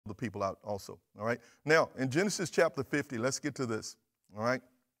the people out also, all right? Now, in Genesis chapter 50, let's get to this, all right?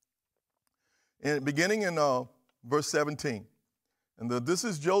 Beginning in verse 17, and this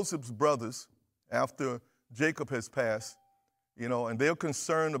is Joseph's brothers after Jacob has passed, and they're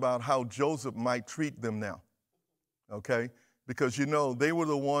concerned about how Joseph might treat them now, okay? Because, they were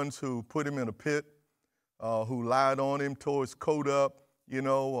the ones who put him in a pit, who lied on him, tore his coat up,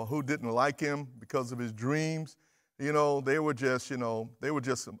 or who didn't like him because of his dreams. They were just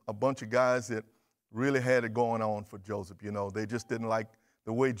a bunch of guys that really had it going on for Joseph. They just didn't like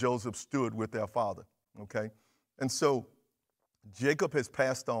the way Joseph stood with their father, okay? And so Jacob has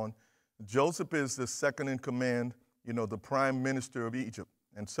passed on. Joseph is the second in command, the prime minister of Egypt.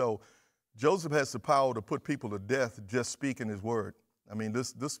 And so Joseph has the power to put people to death just speaking his word. I mean,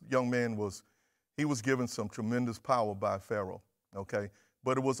 this young man was given some tremendous power by Pharaoh, okay?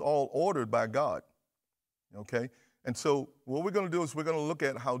 But it was all ordered by God, okay? And so what we're going to do is we're going to look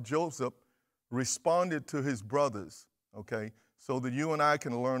at how Joseph responded to his brothers, okay, so that you and I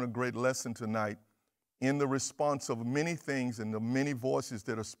can learn a great lesson tonight in the response of many things and the many voices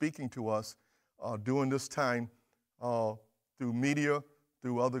that are speaking to us during this time through media,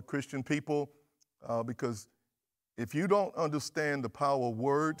 through other Christian people, because if you don't understand the power of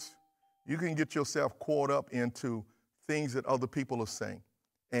words, you can get yourself caught up into things that other people are saying.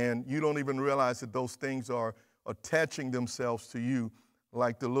 And you don't even realize that those things are attaching themselves to you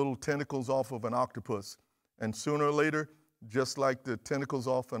like the little tentacles off of an octopus. And sooner or later, just like the tentacles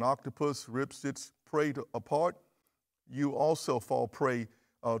off an octopus rips its prey apart, you also fall prey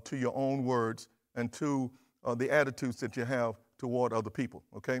to your own words and to the attitudes that you have toward other people,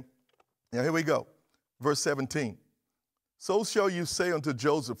 okay? Now here we go, verse 17. So shall you say unto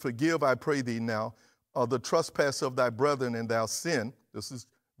Joseph, forgive, I pray thee now, the trespass of thy brethren and thou sin. This is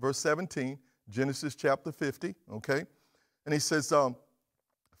verse 17, Genesis chapter 50, okay? And he says,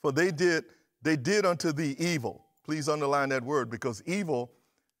 for they did unto thee evil. Please underline that word, because evil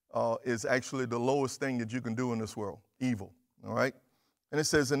is actually the lowest thing that you can do in this world, evil, all right? And it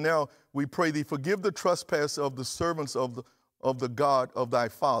says, and now we pray thee, forgive the trespass of the servants of the God of thy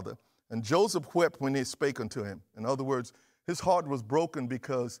father. And Joseph wept when they spake unto him. In other words, his heart was broken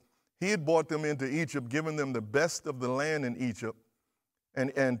because he had brought them into Egypt, given them the best of the land in Egypt,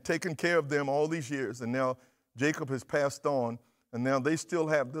 and taken care of them all these years. And now Jacob has passed on, and now they still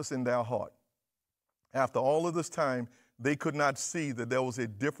have this in their heart. After all of this time, they could not see that there was a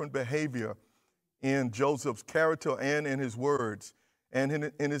different behavior in Joseph's character and in his words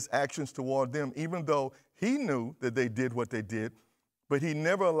and in his actions toward them, even though he knew that they did what they did, but he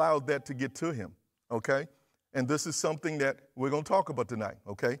never allowed that to get to him, okay? And this is something that we're going to talk about tonight,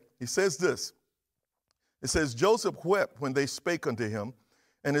 okay? He says this. It says, Joseph wept when they spake unto him,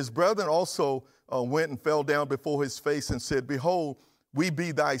 and his brethren also went and fell down before his face and said, behold, we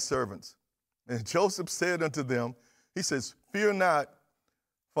be thy servants. And Joseph said unto them, he says, fear not,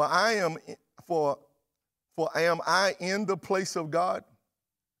 for am I in the place of God?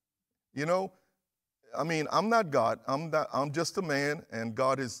 I'm not God. I'm just a man, and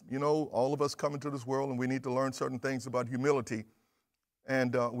God is, all of us come into this world, and we need to learn certain things about humility,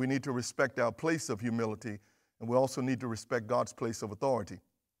 and we need to respect our place of humility, and we also need to respect God's place of authority.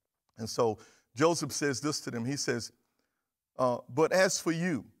 And so Joseph says this to them. He says, but as for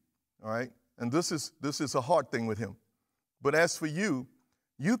you, all right, and this is a hard thing with him, but as for you,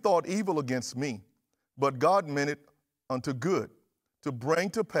 you thought evil against me, but God meant it unto good, to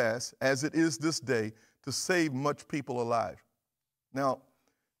bring to pass, as it is this day, to save much people alive. Now,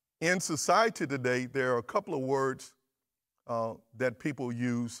 in society today, there are a couple of words that people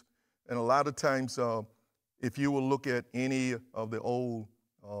use, and a lot of times, if you will look at any of the old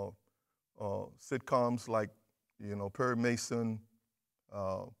sitcoms like, Perry Mason,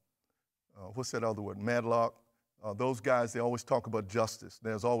 what's that other word, Matlock, those guys, they always talk about justice.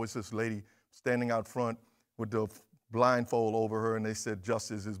 There's always this lady standing out front with the blindfold over her, and they said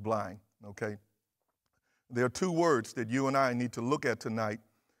justice is blind, okay? There are two words that you and I need to look at tonight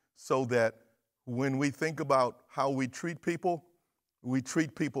so that when we think about how we treat people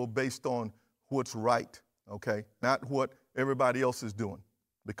based on what's right, okay? Not what everybody else is doing.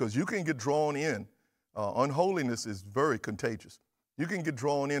 Because you can get drawn in. Unholiness is very contagious. You can get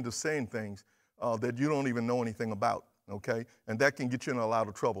drawn into saying things that you don't even know anything about, okay? And that can get you in a lot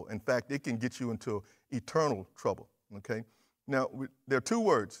of trouble. In fact, it can get you into eternal trouble, okay? Now, there are two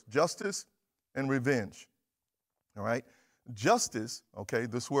words, justice and revenge, all right? Justice, okay,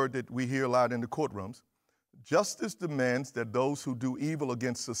 this word that we hear a lot in the courtrooms, justice demands that those who do evil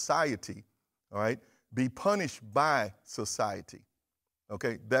against society, all right, be punished by society,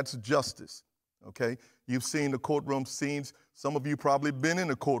 okay? That's justice. okay? You've seen the courtroom scenes. Some of you probably been in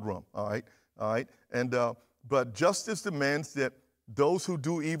the courtroom, all right? And but justice demands that those who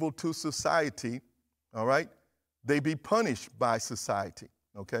do evil to society, all right, they be punished by society,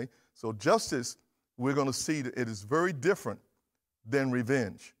 okay? So justice, we're going to see that it is very different than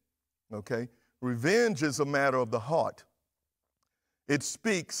revenge, okay? Revenge is a matter of the heart. It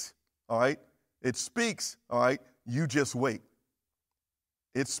speaks, all right? It speaks, all right? You just wait.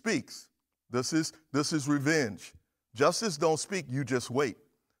 It speaks. This is revenge. Justice don't speak, you just wait.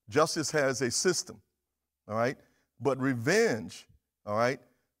 Justice has a system, all right? But revenge, all right?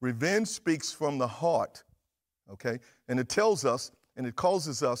 Revenge speaks from the heart, okay? And it tells us, and it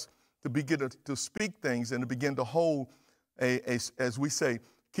causes us to begin to speak things and to begin to hold as we say,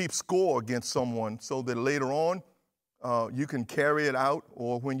 keep score against someone so that later on you can carry it out,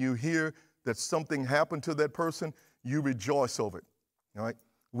 or when you hear that something happened to that person, you rejoice over it, all right?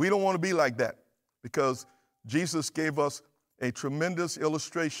 We don't want to be like that because Jesus gave us a tremendous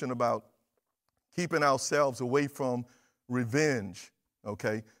illustration about keeping ourselves away from revenge,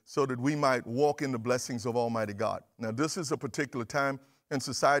 okay, so that we might walk in the blessings of Almighty God. Now, this is a particular time in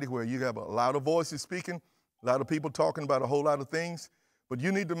society where you have a lot of voices speaking, a lot of people talking about a whole lot of things, but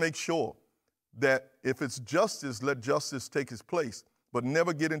you need to make sure that if it's justice, let justice take its place, but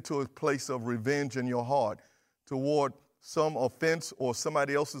never get into a place of revenge in your heart toward some offense or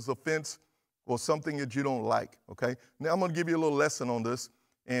somebody else's offense or something that you don't like, okay? Now, I'm going to give you a little lesson on this,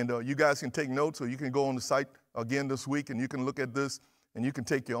 and you guys can take notes, or you can go on the site again this week, and you can look at this, and you can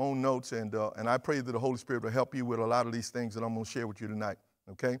take your own notes, and I pray that the Holy Spirit will help you with a lot of these things that I'm going to share with you tonight,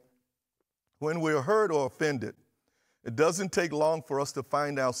 okay? When we're hurt or offended, it doesn't take long for us to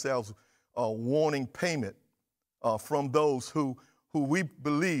find ourselves wanting payment from those who we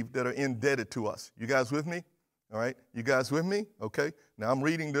believe that are indebted to us. You guys with me? All right, you guys with me? Okay, now I'm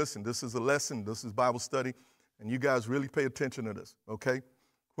reading this, and this is a lesson, this is Bible study, and you guys really pay attention to this, okay?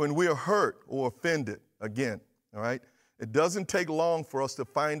 When we are hurt or offended, again, all right, it doesn't take long for us to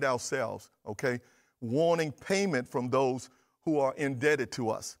find ourselves, okay, wanting payment from those who are indebted to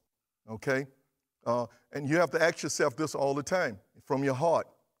us, okay? And you have to ask yourself this all the time, from your heart,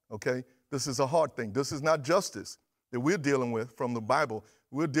 okay? This is a heart thing. This is not justice that we're dealing with from the Bible.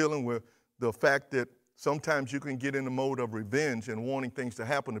 We're dealing with the fact that sometimes you can get in the mode of revenge and wanting things to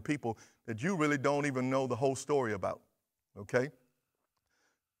happen to people that you really don't even know the whole story about, okay?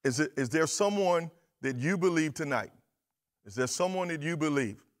 Is there someone that you believe tonight? Is there someone that you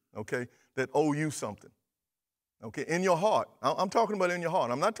believe, okay, that owe you something? Okay, in your heart. I'm talking about in your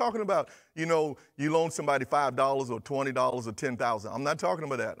heart. I'm not talking about, you know, you loan somebody $5 or $20 or $10,000. I'm not talking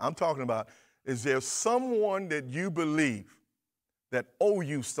about that. I'm talking about, is there someone that you believe that owe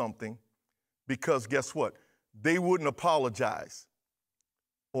you something? Because guess what? They wouldn't apologize,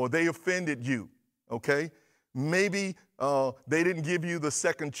 or they offended you, okay? Maybe they didn't give you the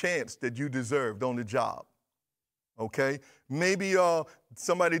second chance that you deserved on the job, okay? Maybe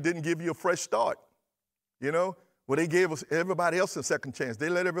somebody didn't give you a fresh start, you know? Well, they gave everybody else a second chance. They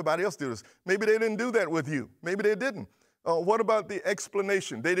let everybody else do this. Maybe they didn't do that with you. Maybe they didn't. What about the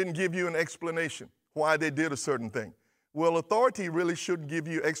explanation? They didn't give you an explanation why they did a certain thing. Well, authority really shouldn't give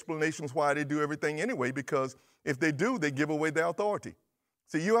you explanations why they do everything anyway, because if they do, they give away their authority.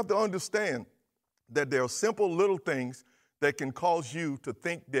 So you have to understand that there are simple little things that can cause you to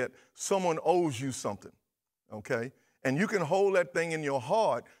think that someone owes you something, okay? And you can hold that thing in your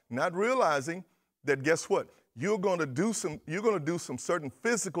heart, not realizing that, guess what? You're going to do some certain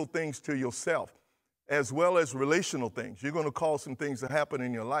physical things to yourself, as well as relational things. You're going to cause some things to happen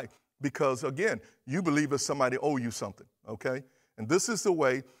in your life because, again, you believe that somebody owe you something, okay? And this is the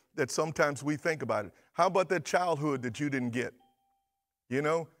way that sometimes we think about it. How about that childhood that you didn't get? You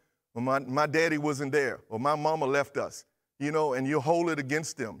know, well, my daddy wasn't there, or my mama left us, you know, and you hold it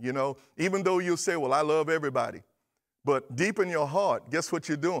against them, you know, even though you'll say, well, I love everybody. But deep in your heart, guess what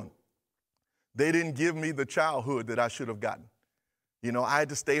you're doing? They didn't give me the childhood that I should have gotten. You know, I had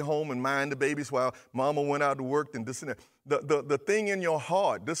to stay home and mind the babies while mama went out to work and this and that. The thing in your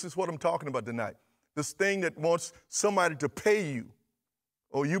heart, this is what I'm talking about tonight. This thing that wants somebody to pay you,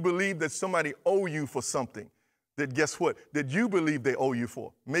 or you believe that somebody owe you for something, that guess what? That you believe they owe you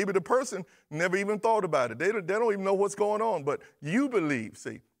for. Maybe the person never even thought about it. They don't even know what's going on, but you believe,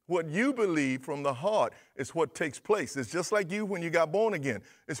 see. What you believe from the heart is what takes place. It's just like you when you got born again.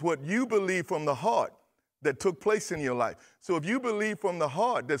 It's what you believe from the heart that took place in your life. So if you believe from the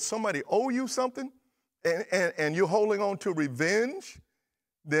heart that somebody owe you something and you're holding on to revenge,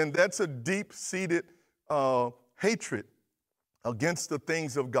 then that's a deep-seated hatred against the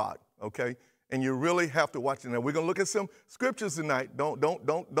things of God, okay? And you really have to watch it. Now, we're going to look at some scriptures tonight.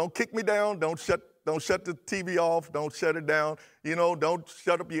 Don't kick me down. Don't shut the TV off. Don't shut it down. You know, don't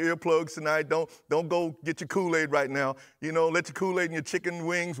shut up your earplugs tonight. Don't go get your Kool-Aid right now. You know, let your Kool-Aid and your chicken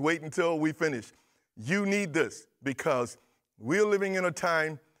wings wait until we finish. You need this because we're living in a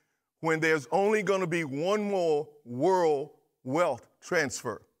time when there's only going to be one more world wealth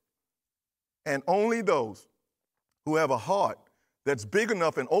transfer. And only those who have a heart that's big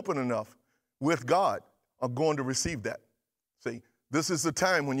enough and open enough with God are going to receive that. See, this is the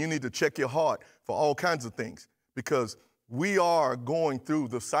time when you need to check your heart for all kinds of things because we are going through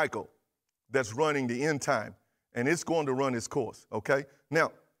the cycle that's running the end time, and it's going to run its course, okay?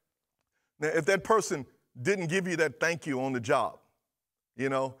 Now, if that person didn't give you that thank you on the job, you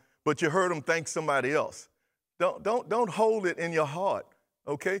know, but you heard them thank somebody else, don't hold it in your heart.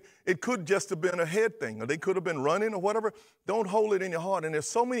 Okay? It could just have been a head thing, or they could have been running or whatever. Don't hold it in your heart. And there's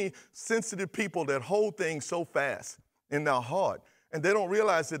so many sensitive people that hold things so fast in their heart, and they don't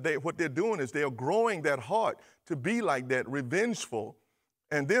realize that what they're doing is they're growing that heart to be like that, revengeful.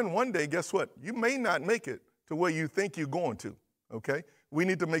 And then one day, guess what? You may not make it to where you think you're going to. Okay? We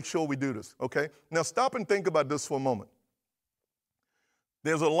need to make sure we do this. Okay? Now stop and think about this for a moment.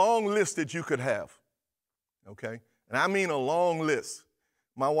 There's a long list that you could have. Okay? And I mean a long list.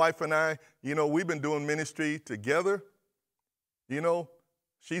 My wife and I, you know, we've been doing ministry together. You know,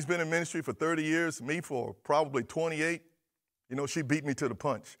 she's been in ministry for 30 years, me for probably 28. You know, she beat me to the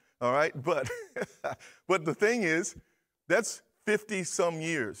punch, all right? But the thing is, that's 50-some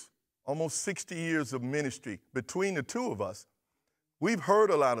years, almost 60 years of ministry between the two of us. We've heard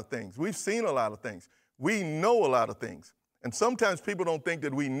a lot of things. We've seen a lot of things. We know a lot of things. And sometimes people don't think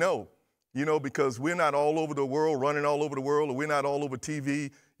that we know. You know, because we're not all over the world, running all over the world, or we're not all over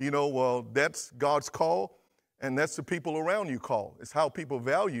TV, you know, well, that's God's call, and that's the people around you call. It's how people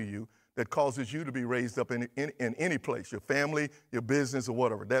value you that causes you to be raised up in any place, your family, your business, or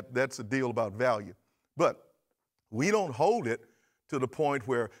whatever. That's a deal about value. But we don't hold it to the point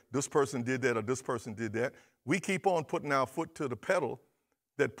where this person did that or this person did that. We keep on putting our foot to the pedal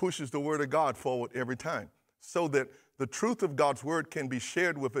that pushes the word of God forward every time so that the truth of God's word can be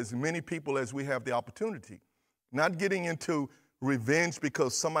shared with as many people as we have the opportunity. Not getting into revenge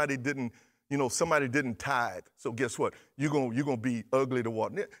because somebody didn't tithe. So guess what? You're gonna be ugly to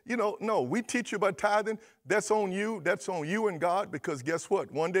what? You know, no, we teach you about tithing. That's on you. That's on you and God, because guess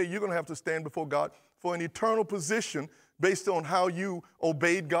what? One day you're gonna have to stand before God for an eternal position based on how you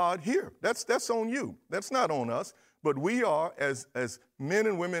obeyed God here. That's on you. That's not on us. But we are, as men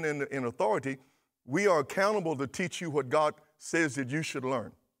and women in authority, we are accountable to teach you what God says that you should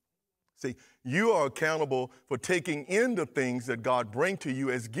learn. See, you are accountable for taking in the things that God brings to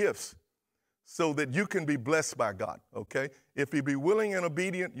you as gifts so that you can be blessed by God, okay? If you be willing and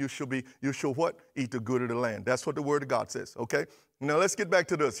obedient, you shall what? Eat the good of the land. That's what the word of God says, okay? Now let's get back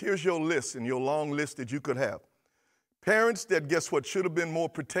to this. Here's your list and your long list that you could have. Parents that, guess what, should have been more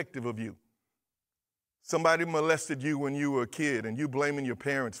protective of you. Somebody molested you when you were a kid and you blaming your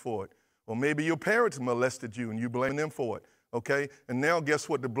parents for it. Or maybe your parents molested you and you blame them for it, okay? And now guess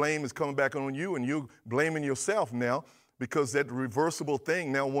what? The blame is coming back on you and you're blaming yourself now because that reversible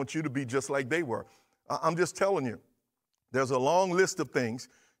thing now wants you to be just like they were. I'm just telling you, there's a long list of things.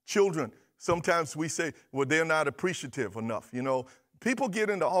 Children, sometimes we say, well, they're not appreciative enough. You know, people get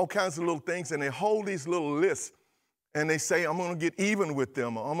into all kinds of little things and they hold these little lists and they say, I'm going to get even with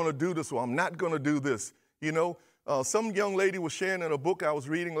them, or I'm going to do this, or I'm not going to do this, you know. Some young lady was sharing in a book I was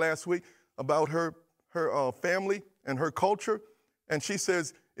reading last week about her family and her culture. And she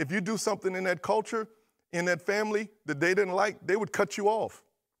says, if you do something in that culture, in that family that they didn't like, they would cut you off.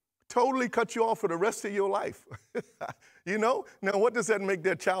 Totally cut you off for the rest of your life. You know? Now, what does that make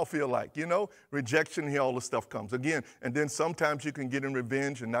that child feel like? You know? Rejection, here all the stuff comes. Again, and then sometimes you can get in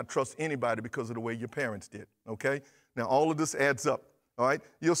revenge and not trust anybody because of the way your parents did. Okay? Now, all of this adds up. All right?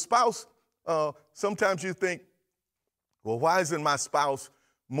 Your spouse, sometimes you think, well, why isn't my spouse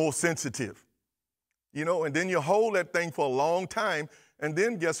more sensitive? You know, and then you hold that thing for a long time, and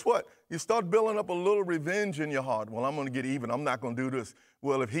then guess what? You start building up a little revenge in your heart. Well, I'm going to get even. I'm not going to do this.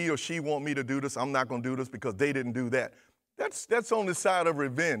 Well, if he or she want me to do this, I'm not going to do this because they didn't do that. That's on the side of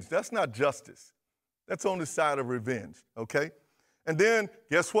revenge. That's not justice. That's on the side of revenge, okay? And then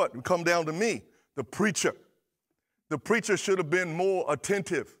guess what? We come down to me, the preacher. The preacher should have been more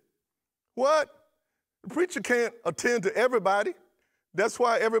attentive. What? The preacher can't attend to everybody. That's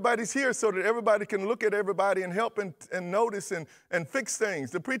why everybody's here, so that everybody can look at everybody and help and notice and fix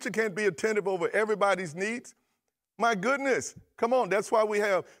things. The preacher can't be attentive over everybody's needs. My goodness, come on. That's why we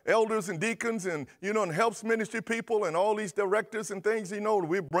have elders and deacons and, you know, and helps ministry people and all these directors and things, you know,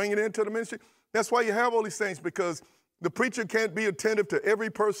 we're bringing into the ministry. That's why you have all these things, because the preacher can't be attentive to every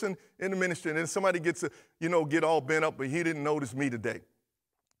person in the ministry. And then somebody gets, get all bent up, but he didn't notice me today.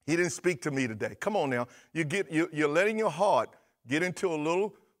 He didn't speak to me today. Come on now. You're letting your heart get into a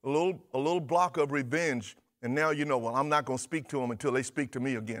little block of revenge. And now well, I'm not going to speak to them until they speak to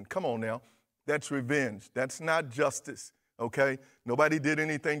me again. Come on now. That's revenge. That's not justice, okay? Nobody did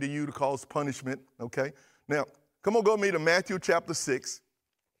anything to you to cause punishment, okay? Now, come on, go with me to Matthew chapter 6,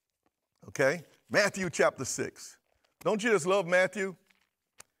 okay? Matthew chapter 6. Don't you just love Matthew?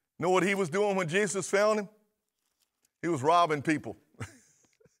 Know what he was doing when Jesus found him? He was robbing people.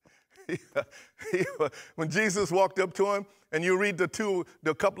 When Jesus walked up to him, and you read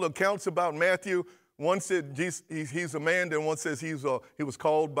the couple of accounts about Matthew, one said he's a man, then one says he was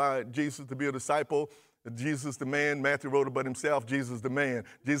called by Jesus to be a disciple. Jesus the man, Matthew wrote about himself, Jesus the man.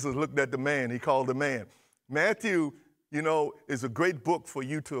 Jesus looked at the man, he called the man. Matthew, is a great book for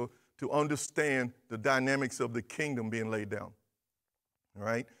you to understand the dynamics of the kingdom being laid down, all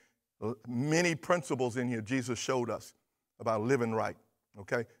right? Many principles in here Jesus showed us about living right,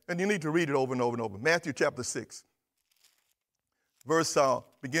 okay? And you need to read it over and over and over. Matthew chapter 6,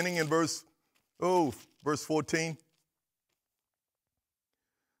 beginning in verse 14.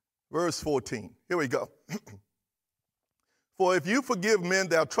 Verse 14. Here we go. For if you forgive men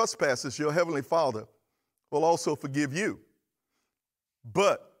their trespasses, your heavenly Father will also forgive you.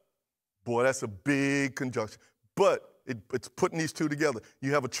 But, boy, that's a big conjunction. But, it's putting these two together.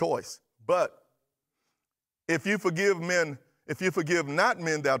 You have a choice. But, if you forgive not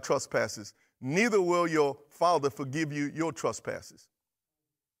men their trespasses, neither will your Father forgive you your trespasses.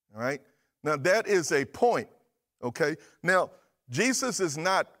 All right? Now, that is a point, okay? Now, Jesus is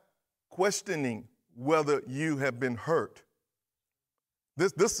not questioning whether you have been hurt.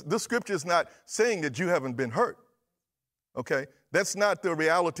 This scripture is not saying that you haven't been hurt, okay? That's not the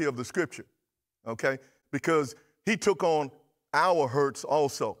reality of the scripture, okay? Because he took on our hurts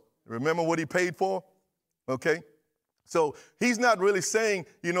also. Remember what he paid for, okay? So he's not really saying,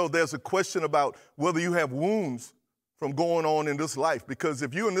 there's a question about whether you have wounds from going on in this life. Because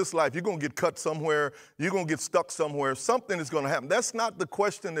if you're in this life, you're going to get cut somewhere, you're going to get stuck somewhere, something is going to happen. That's not the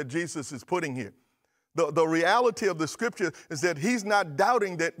question that Jesus is putting here. The reality of the scripture is that he's not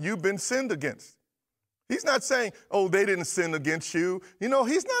doubting that you've been sinned against. He's not saying, oh, they didn't sin against you. He's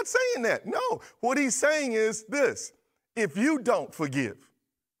not saying that. No, what he's saying is this: if you don't forgive,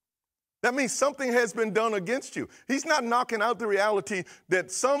 that means something has been done against you. He's not knocking out the reality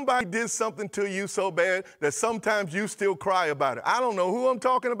that somebody did something to you so bad that sometimes you still cry about it. I don't know who I'm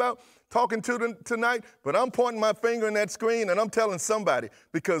talking to tonight, but I'm pointing my finger in that screen and I'm telling somebody,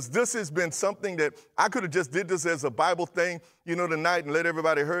 because this has been something that I could have just did this as a Bible thing, tonight and let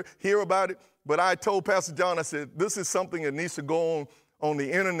everybody hear about it. But I told Pastor John, I said, this is something that needs to go on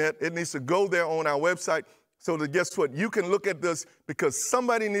the internet. It needs to go there on our website. So that guess what? You can look at this, because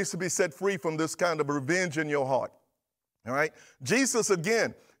somebody needs to be set free from this kind of revenge in your heart. All right? Jesus,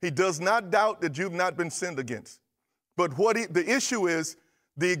 again, he does not doubt that you've not been sinned against. But the issue is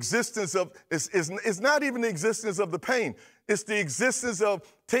the existence of, is not even the existence of the pain. It's the existence of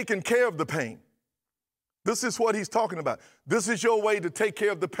taking care of the pain. This is what he's talking about. This is your way to take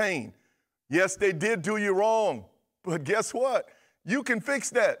care of the pain. Yes, they did do you wrong, but guess what? You can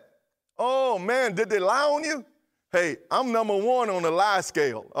fix that. Oh, man, did they lie on you? Hey, I'm number 1 on the lie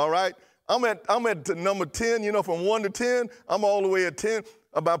scale, all right? I'm at number 10, from 1 to 10. I'm all the way at 10.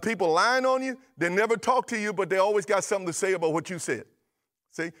 About people lying on you, they never talk to you, but they always got something to say about what you said.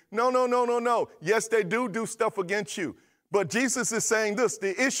 See? No. Yes, they do stuff against you. But Jesus is saying this: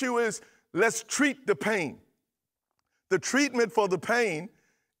 the issue is, let's treat the pain. The treatment for the pain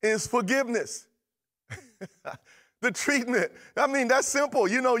is forgiveness. The treatment, that's simple.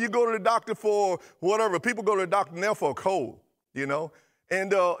 You go to the doctor for whatever. People go to the doctor now for a cold,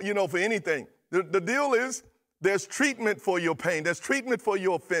 and, for anything. The deal is, there's treatment for your pain. There's treatment for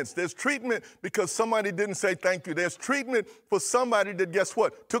your offense. There's treatment because somebody didn't say thank you. There's treatment for somebody that, guess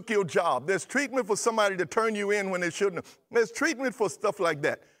what, took your job. There's treatment for somebody to turn you in when they shouldn't have. There's treatment for stuff like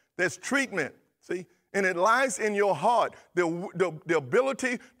that. There's treatment, see? And it lies in your heart, the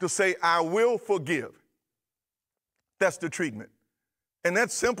ability to say, I will forgive. That's the treatment. And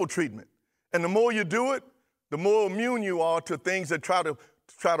that's simple treatment. And the more you do it, the more immune you are to things that try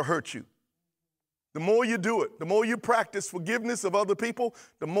to hurt you. The more you do it, the more you practice forgiveness of other people,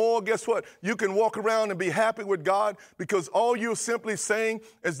 the more, guess what, you can walk around and be happy with God, because all you're simply saying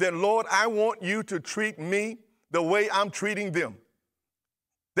is that, Lord, I want you to treat me the way I'm treating them.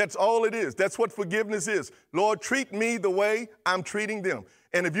 That's all it is. That's what forgiveness is. Lord, treat me the way I'm treating them.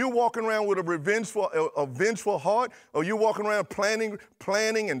 And if you're walking around with a vengeful heart, or you're walking around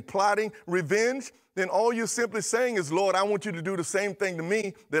planning and plotting revenge, then all you're simply saying is, Lord, I want you to do the same thing to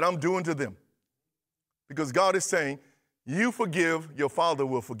me that I'm doing to them. Because God is saying, you forgive, your Father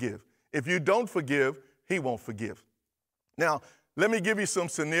will forgive. If you don't forgive, he won't forgive. Now, let me give you some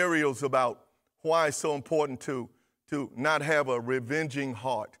scenarios about why it's so important to not have a revenging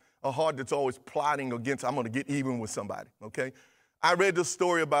heart, a heart that's always plotting against, I'm going to get even with somebody, okay? I read this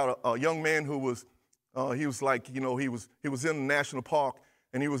story about a young man who was, he was in a national park,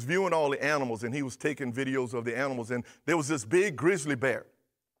 and he was viewing all the animals, and he was taking videos of the animals, and there was this big grizzly bear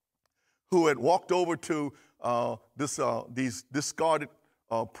who had walked over to these discarded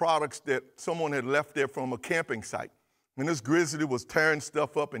products that someone had left there from a camping site. And this grizzly was tearing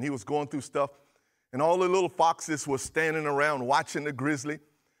stuff up, and he was going through stuff, and all the little foxes were standing around watching the grizzly,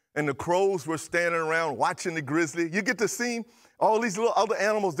 and the crows were standing around watching the grizzly. You get to see all these little other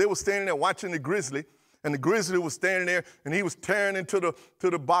animals, they were standing there watching the grizzly, and the grizzly was standing there, and he was tearing into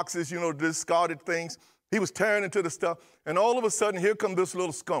the boxes, the discarded things. He was tearing into the stuff, and all of a sudden, here comes this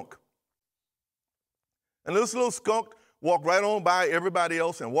little skunk. And this little skunk walked right on by everybody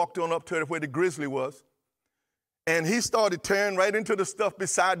else and walked on up to where the grizzly was, and he started tearing right into the stuff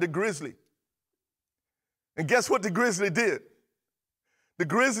beside the grizzly. And guess what the grizzly did? The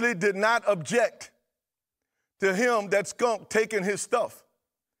grizzly did not object to him, that skunk, taking his stuff,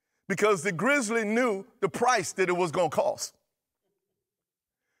 because the grizzly knew the price that it was going to cost.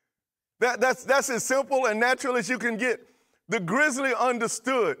 That's as simple and natural as you can get. The grizzly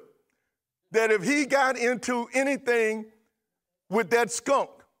understood that if he got into anything with that skunk,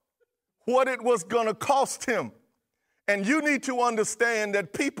 what it was going to cost him. And you need to understand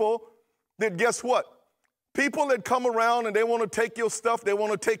that guess what? People that come around and they want to take your stuff, they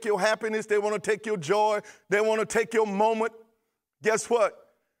want to take your happiness, they want to take your joy, they want to take your moment. Guess what?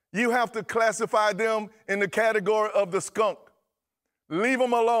 You have to classify them in the category of the skunk. Leave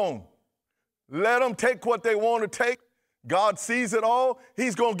them alone. Let them take what they want to take. God sees it all.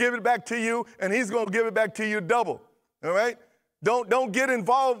 He's going to give it back to you, and he's going to give it back to you double. All right? Don't get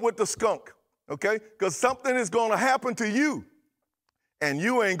involved with the skunk, okay? Because something is going to happen to you, and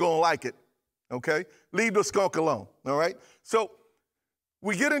you ain't going to like it, okay? Leave the skunk alone, all right? So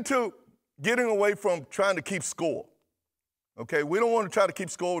we get into getting away from trying to keep score, okay? We don't want to try to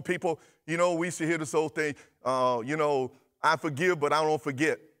keep score with people. We used to hear this old thing, I forgive, but I don't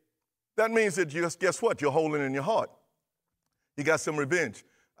forget. That means that guess what? You're holding in your heart. You got some revenge.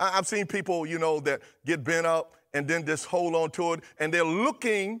 I've seen people, that get bent up and then just hold on to it, and they're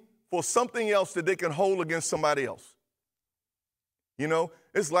looking for something else that they can hold against somebody else.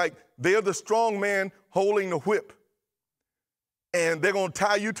 It's like they're the strong man holding the whip, and they're going to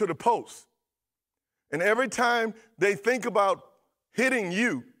tie you to the post. And every time they think about hitting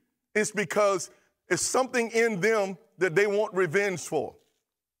you, it's because it's something in them that they want revenge for.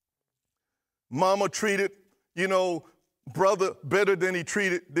 Mama treated, brother better than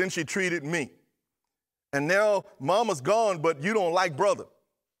she treated me. And now mama's gone, but you don't like brother.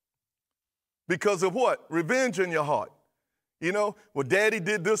 Because of what? Revenge in your heart. Well, daddy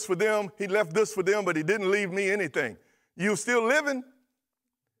did this for them, he left this for them, but he didn't leave me anything. You still living.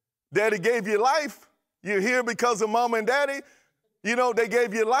 Daddy gave you life. You're here because of mama and daddy. They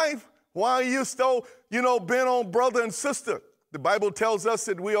gave you life. Why are you still, bent on brother and sister? The Bible tells us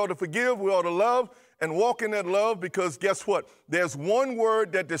that we ought to forgive, we ought to love, and walk in that love, because guess what? There's one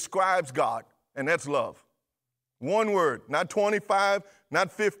word that describes God, and that's love. One word, not 25,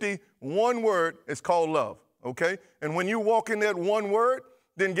 not 50, one word is called love, okay? And when you walk in that one word,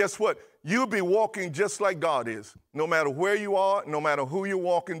 then guess what? You'll be walking just like God is, no matter where you are, no matter who you're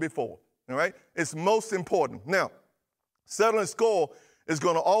walking before, all right? It's most important. Now, settling score is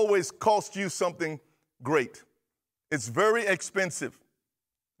going to always cost you something great. It's very expensive,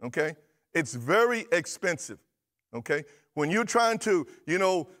 okay? It's very expensive, okay? When you're trying to,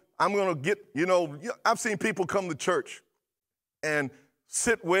 I'm going to get, I've seen people come to church and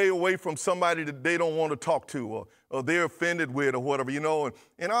sit way away from somebody that they don't want to talk to, or they're offended with, or whatever,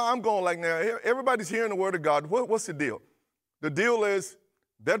 and I'm going like, now, everybody's hearing the word of God. What's the deal? The deal is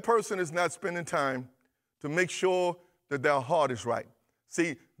that person is not spending time to make sure that their heart is right.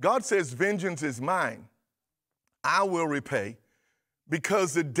 See, God says, vengeance is mine. I will repay.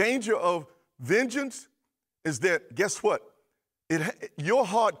 Because the danger of vengeance is that, guess what? Your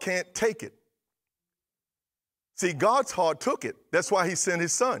heart can't take it. See, God's heart took it. That's why he sent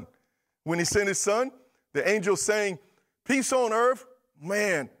his son. When he sent his son, the angel saying, peace on earth.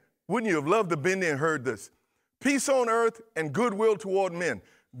 Man, wouldn't you have loved to have been there and heard this? Peace on earth and goodwill toward men.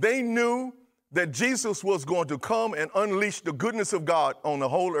 They knew that Jesus was going to come and unleash the goodness of God on the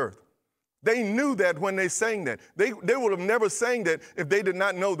whole earth. They knew that when they sang that. They would have never sang that if they did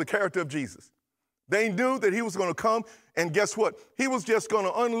not know the character of Jesus. They knew that he was going to come, and guess what? He was just going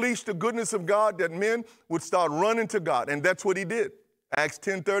to unleash the goodness of God, that men would start running to God, and that's what he did. Acts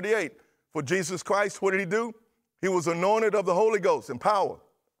 10:38, for Jesus Christ, what did he do? He was anointed of the Holy Ghost and power,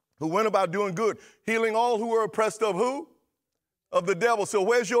 who went about doing good, healing all who were oppressed of who? Of the devil. So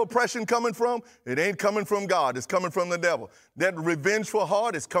where's your oppression coming from? It ain't coming from God. It's coming from the devil. That revengeful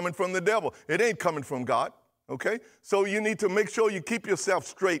heart is coming from the devil. It ain't coming from God, okay? So you need to make sure you keep yourself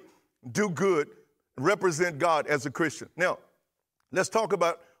straight, do good, represent God as a Christian. Now, let's talk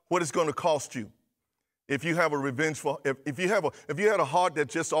about what it's going to cost you if you have a revengeful, if you had a heart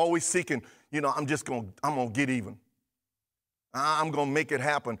that's just always seeking, I'm going to get even. I'm going to make it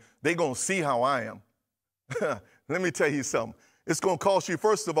happen. They're going to see how I am. Let me tell you something. It's going to cost you,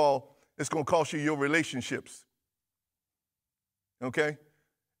 first of all, it's going to cost you your relationships. Okay?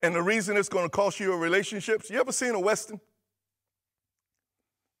 And the reason it's going to cost you your relationships, you ever seen a Western?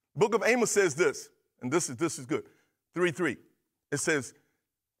 Book of Amos says this, and this is good. 3:3. It says,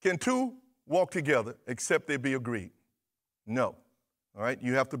 can two walk together except they be agreed? No. All right?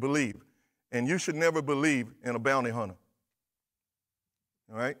 You have to believe. And you should never believe in a bounty hunter.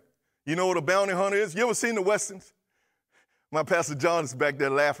 All right? You know what a bounty hunter is? You ever seen the Westerns? My Pastor John is back there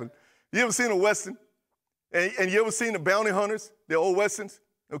laughing. You ever seen a Western? And you ever seen the bounty hunters, the old Westerns?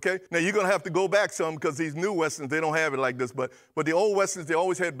 Okay? Now, you're going to have to go back some because these new Westerns, they don't have it like this. But the old Westerns, they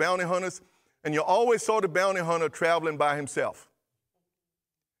always had bounty hunters. And you always saw the bounty hunter traveling by himself.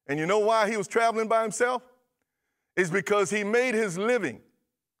 And you know why he was traveling by himself? It's because he made his living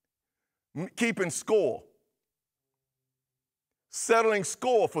keeping score, settling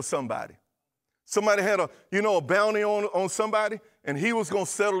score for somebody. Somebody had a bounty on somebody, and he was going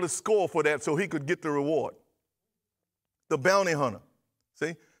to settle the score for that so he could get the reward. The bounty hunter.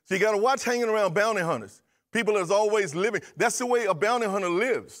 See? So you got to watch hanging around bounty hunters. People that's always living. That's the way a bounty hunter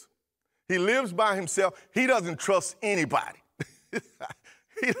lives. He lives by himself. He doesn't trust anybody.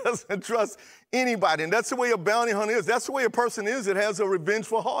 He doesn't trust anybody. And that's the way a bounty hunter is. That's the way a person is that has a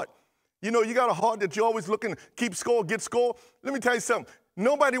revengeful heart. You got a heart that you're always looking to keep score, get score. Let me tell you something.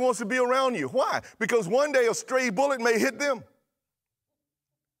 Nobody wants to be around you. Why? Because one day a stray bullet may hit them.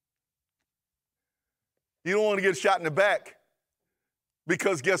 You don't want to get shot in the back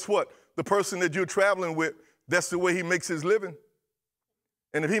because guess what? The person that you're traveling with, that's the way he makes his living.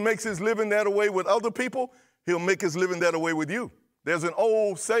 And if he makes his living that way with other people, he'll make his living that way with you. There's an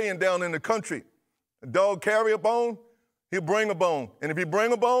old saying down in the country, a dog carry a bone, he'll bring a bone. And if he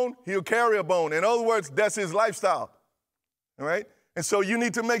bring a bone, he'll carry a bone. In other words, that's his lifestyle. All right? And so you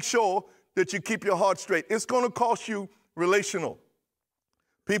need to make sure that you keep your heart straight. It's going to cost you relational.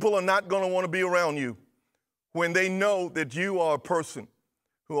 People are not going to want to be around you when they know that you are a person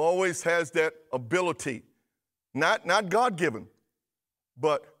who always has that ability, not God-given,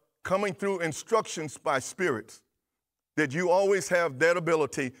 but coming through instructions by spirits, that you always have that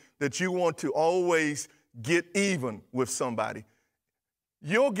ability, that you want to always get even with somebody.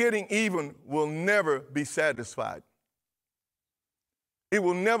 Your getting even will never be satisfied. It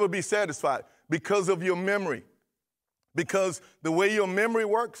will never be satisfied because of your memory. Because the way your memory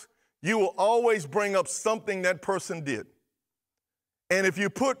works, you will always bring up something that person did. And if you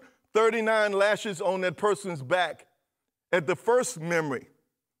put 39 lashes on that person's back at the first memory,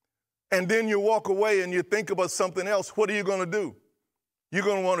 and then you walk away and you think about something else, what are you going to do? You're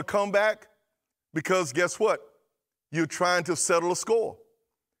going to want to come back because guess what? You're trying to settle a score.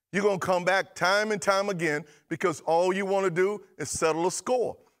 You're going to come back time and time again because all you want to do is settle a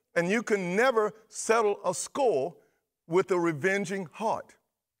score. And you can never settle a score with a revenging heart.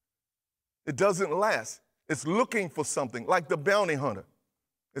 It doesn't last. It's looking for something, like the bounty hunter.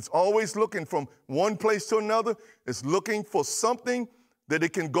 It's always looking from one place to another. It's looking for something that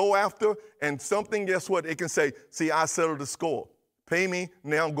it can go after, and something, guess what? It can say, see, I settled the score. Pay me,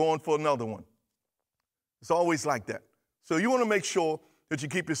 now I'm going for another one. It's always like that. So you want to make sure that you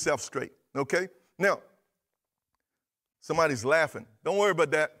keep yourself straight, okay? Now, somebody's laughing. Don't worry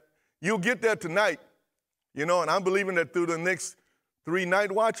about that. You'll get that tonight, and I'm believing that through the next 3 night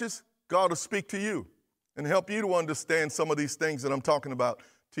watches, God will speak to you and help you to understand some of these things that I'm talking about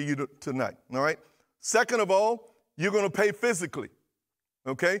to you tonight, all right? Second of all, you're going to pay physically,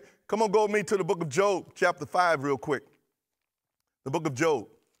 okay? Come on, go with me to the book of Job, chapter 5 real quick. The book of Job,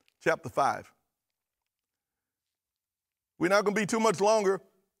 chapter 5. We're not going to be too much longer,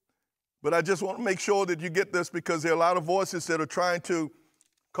 but I just want to make sure that you get this because there are a lot of voices that are trying to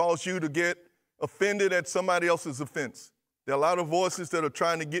cause you to get offended at somebody else's offense. There are a lot of voices that are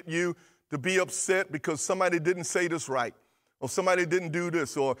trying to get you to be upset because somebody didn't say this right, or somebody didn't do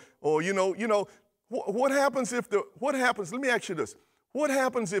this, or what happens if let me ask you this. What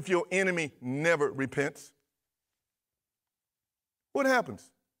happens if your enemy never repents? What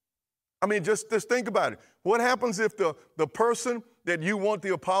happens? I mean, just think about it. What happens if the person that you want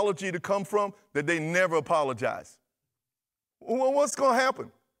the apology to come from, that they never apologize? Well, what's going to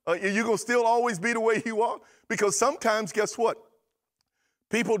happen? Are you going to still always be the way you are? Because sometimes, guess what?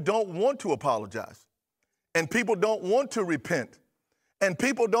 People don't want to apologize. And people don't want to repent. And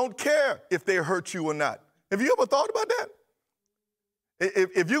people don't care if they hurt you or not. Have you ever thought about that?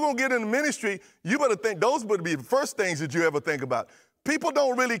 If you're going to get in the ministry, you better think those would be the first things that you ever think about. People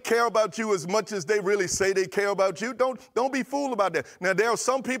don't really care about you as much as they really say they care about you. Don't be fooled about that. Now, there are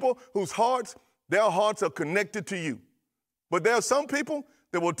some people whose their hearts are connected to you. But there are some people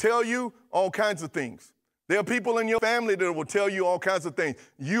that will tell you all kinds of things. There are people in your family that will tell you all kinds of things.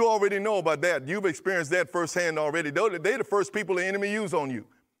 You already know about that. You've experienced that firsthand already. They're the first people the enemy use on you.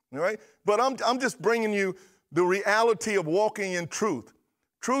 All right? But I'm just bringing you the reality of walking in truth.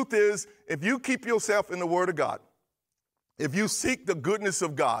 Truth is, if you keep yourself in the Word of God, if you seek the goodness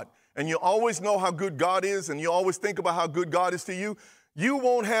of God, and you always know how good God is, and you always think about how good God is to you, you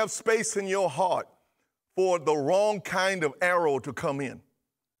won't have space in your heart for the wrong kind of arrow to come in.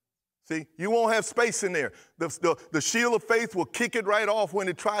 See, you won't have space in there. The shield of faith will kick it right off when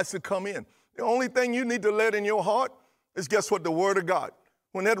it tries to come in. The only thing you need to let in your heart is, guess what? The Word of God.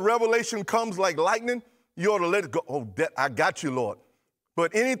 When that revelation comes like lightning, you ought to let it go. Oh, I got you, Lord.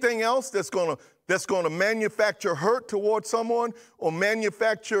 But anything else that's going to manufacture hurt towards someone, or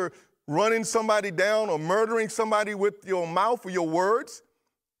manufacture running somebody down or murdering somebody with your mouth or your words,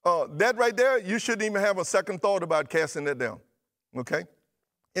 that right there, you shouldn't even have a second thought about casting that down, okay?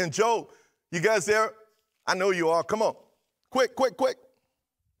 In Job, you guys there? I know you are. Come on. Quick.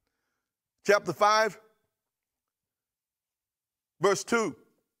 Chapter 5, verse 2.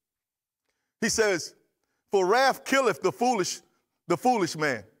 He says, "For wrath killeth the foolish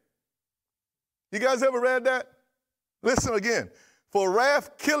man." You guys ever read that? Listen again. "For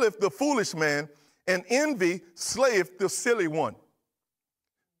wrath killeth the foolish man, and envy slayeth the silly one."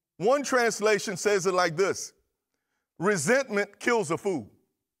 One translation says it like this: resentment kills a fool.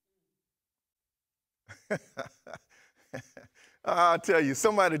 I'll tell you,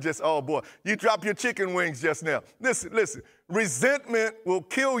 somebody just, oh boy, you dropped your chicken wings just now. Listen, resentment will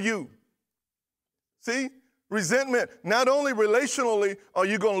kill you. See? Resentment, not only relationally are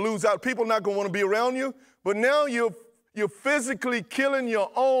you going to lose out, people not going to want to be around you, but now you're physically killing your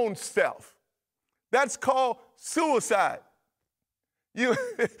own self. That's called suicide. You're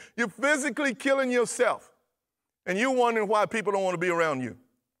physically killing yourself. And you're wondering why people don't want to be around you.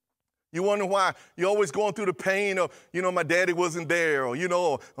 You're wondering why you're always going through the pain of, my daddy wasn't there, or,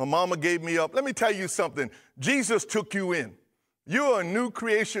 or mama gave me up. Let me tell you something. Jesus took you in. You're a new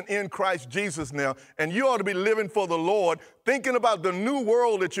creation in Christ Jesus now, and you ought to be living for the Lord, thinking about the new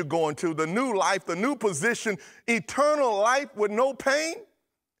world that you're going to, the new life, the new position, eternal life with no pain.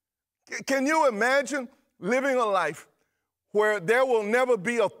 Can you imagine living a life where there will never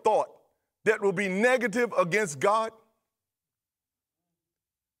be a thought that will be negative against God?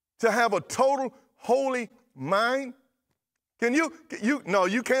 To have a total holy mind? Can no,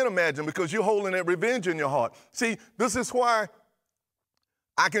 you can't imagine, because you're holding that revenge in your heart. See, this is why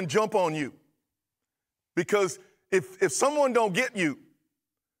I can jump on you. Because if someone don't get you,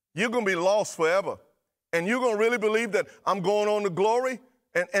 you're going to be lost forever. And you're going to really believe that I'm going on to glory.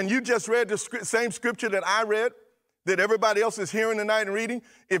 And you just read the same scripture that I read, that everybody else is hearing tonight and reading.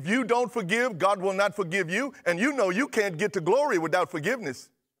 If you don't forgive, God will not forgive you. And you know you can't get to glory without forgiveness.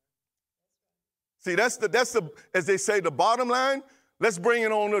 See, that's the, as they say, the bottom line. Let's bring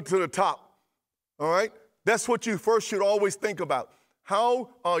it on to the top. All right? That's what you first should always think about. How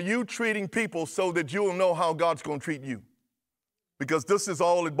are you treating people so that you'll know how God's going to treat you? Because this is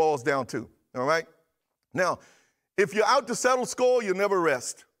all it boils down to. All right? Now, if you're out to settle score, you'll never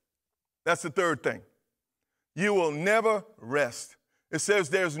rest. That's the third thing. You will never rest. It says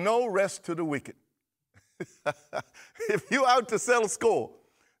there's no rest to the wicked. If you're out to settle score,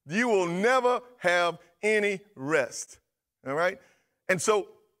 you will never have any rest. All right? And so,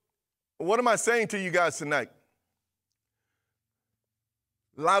 what am I saying to you guys tonight?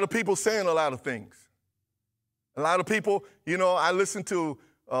 A lot of people saying a lot of things. A lot of people, I listen to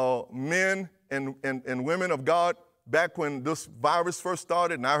men and women of God back when this virus first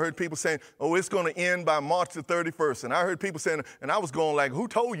started, and I heard people saying, oh, it's going to end by March the 31st. And I heard people saying, and I was going like, who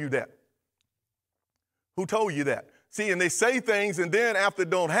told you that? Who told you that? See, and they say things, and then after it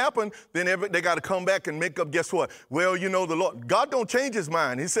don't happen, then they got to come back and make up, guess what? Well, you know, the Lord, God don't change his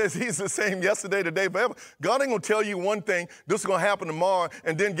mind. He says he's the same yesterday, today, forever. God ain't going to tell you one thing, this is going to happen tomorrow,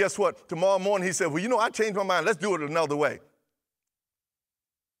 and then guess what? Tomorrow morning he said, well, you know, I changed my mind. Let's do it another way.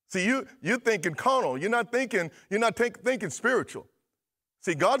 See, you're thinking carnal. You're not thinking spiritual.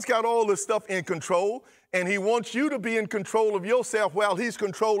 See, God's got all this stuff in control, and he wants you to be in control of yourself while he's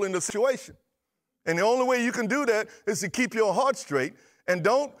controlling the situation. And the only way you can do that is to keep your heart straight, and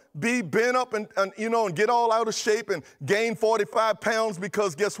don't be bent up and get all out of shape and gain 45 pounds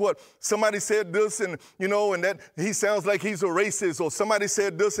because guess what? Somebody said this and that he sounds like he's a racist, or somebody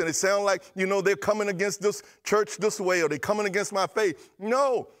said this and it sounds like, they're coming against this church this way, or they're coming against my faith.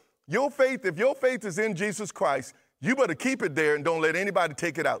 No, if your faith is in Jesus Christ, you better keep it there and don't let anybody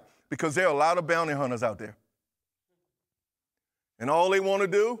take it out, because there are a lot of bounty hunters out there. And all they want to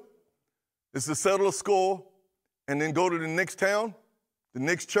do is to settle a score and then go to the next town, the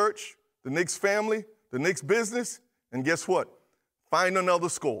next church, the next family, the next business, and guess what? Find another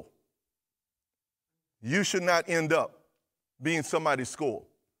score. You should not end up being somebody's score.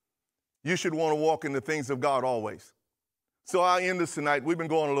 You should want to walk in the things of God always. So I'll end this tonight. We've been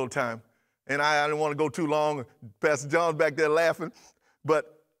going a little time, and I don't want to go too long. Pastor John's back there laughing,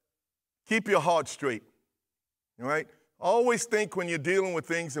 but keep your heart straight, all right? Always think when you're dealing with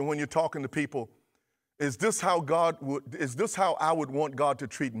things and when you're talking to people, is this how I would want God to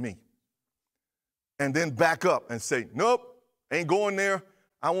treat me? And then back up and say, nope, ain't going there.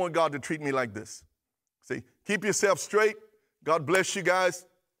 I want God to treat me like this. See, keep yourself straight. God bless you guys.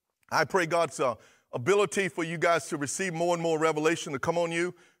 I pray God's ability for you guys to receive more and more revelation to come on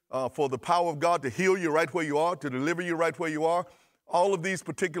you, for the power of God to heal you right where you are, to deliver you right where you are. All of these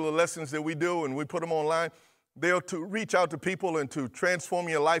particular lessons that we do and we put them online, they're to reach out to people and to transform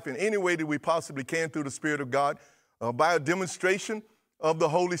your life in any way that we possibly can through the Spirit of God, by a demonstration of the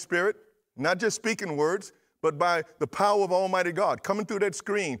Holy Spirit, not just speaking words, but by the power of Almighty God. Coming through that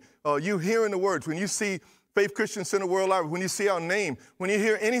screen, you hearing the words. When you see Faith Christian Center World Library, when you see our name, when you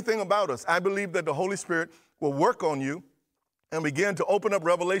hear anything about us, I believe that the Holy Spirit will work on you and begin to open up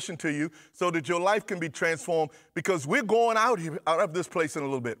revelation to you so that your life can be transformed, because we're going out of this place in a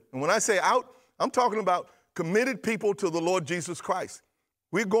little bit. And when I say out, I'm talking about committed people to the Lord Jesus Christ.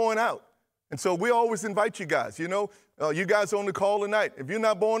 We're going out. And so we always invite you guys, you guys on the call tonight. If you're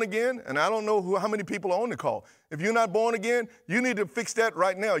not born again, and I don't know how many people are on the call, if you're not born again, you need to fix that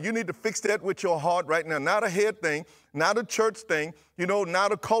right now. You need to fix that with your heart right now. Not a head thing, not a church thing,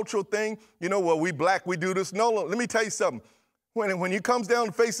 not a cultural thing. Well, we black, we do this. No, let me tell you something. When you comes down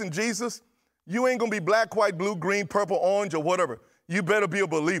to facing Jesus, you ain't going to be black, white, blue, green, purple, orange, or whatever. You better be a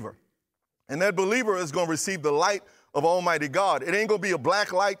believer. And that believer is going to receive the light of Almighty God. It ain't going to be a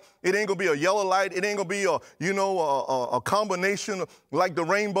black light. It ain't going to be a yellow light. It ain't going to be a combination like the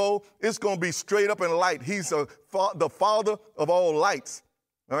rainbow. It's going to be straight up in light. He's the Father of all lights.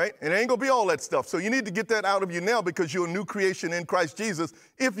 All right? And it ain't going to be all that stuff. So you need to get that out of you now, because you're a new creation in Christ Jesus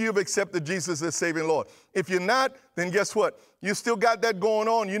if you've accepted Jesus as Savior and Lord. If you're not, then guess what? You still got that going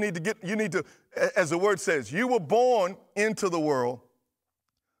on. You need to, as the word says, you were born into the world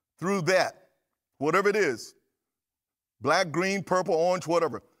through that, whatever it is, black, green, purple, orange,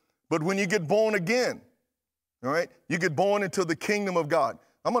 whatever. But when you get born again, all right, you get born into the kingdom of God.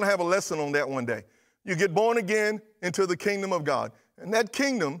 I'm going to have a lesson on that one day. You get born again into the kingdom of God. And that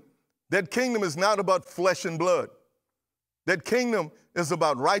kingdom is not about flesh and blood. That kingdom is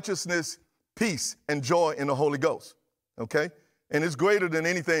about righteousness, peace, and joy in the Holy Ghost, okay? And it's greater than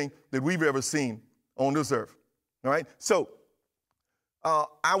anything that we've ever seen on this earth, all right? So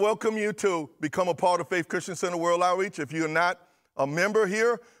I welcome you to become a part of Faith Christian Center World Outreach. If you're not a member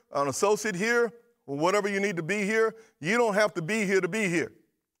here, an associate here, or whatever you need to be here, you don't have to be here to be here.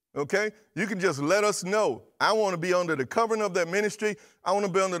 Okay? You can just let us know. I want to be under the covering of that ministry. I want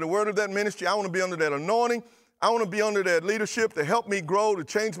to be under the word of that ministry. I want to be under that anointing. I want to be under that leadership to help me grow, to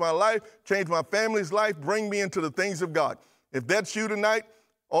change my life, change my family's life, bring me into the things of God. If that's you tonight,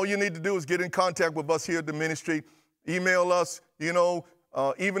 all you need to do is get in contact with us here at the ministry. Email us,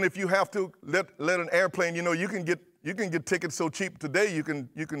 even if you have to let an airplane, you can get tickets so cheap today you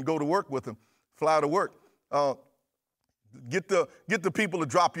can go to work with them, fly to work. Get the people to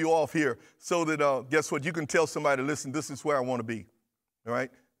drop you off here so that, guess what, you can tell somebody, listen, this is where I want to be, all right?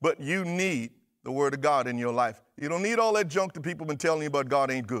 But you need the word of God in your life. You don't need all that junk that people have been telling you about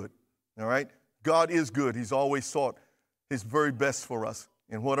God ain't good, all right? God is good. He's always sought his very best for us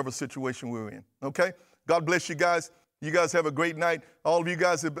in whatever situation we're in, okay? God bless you guys. You guys have a great night. All of you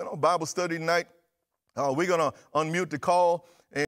guys have been on Bible study tonight. We're going to unmute the call.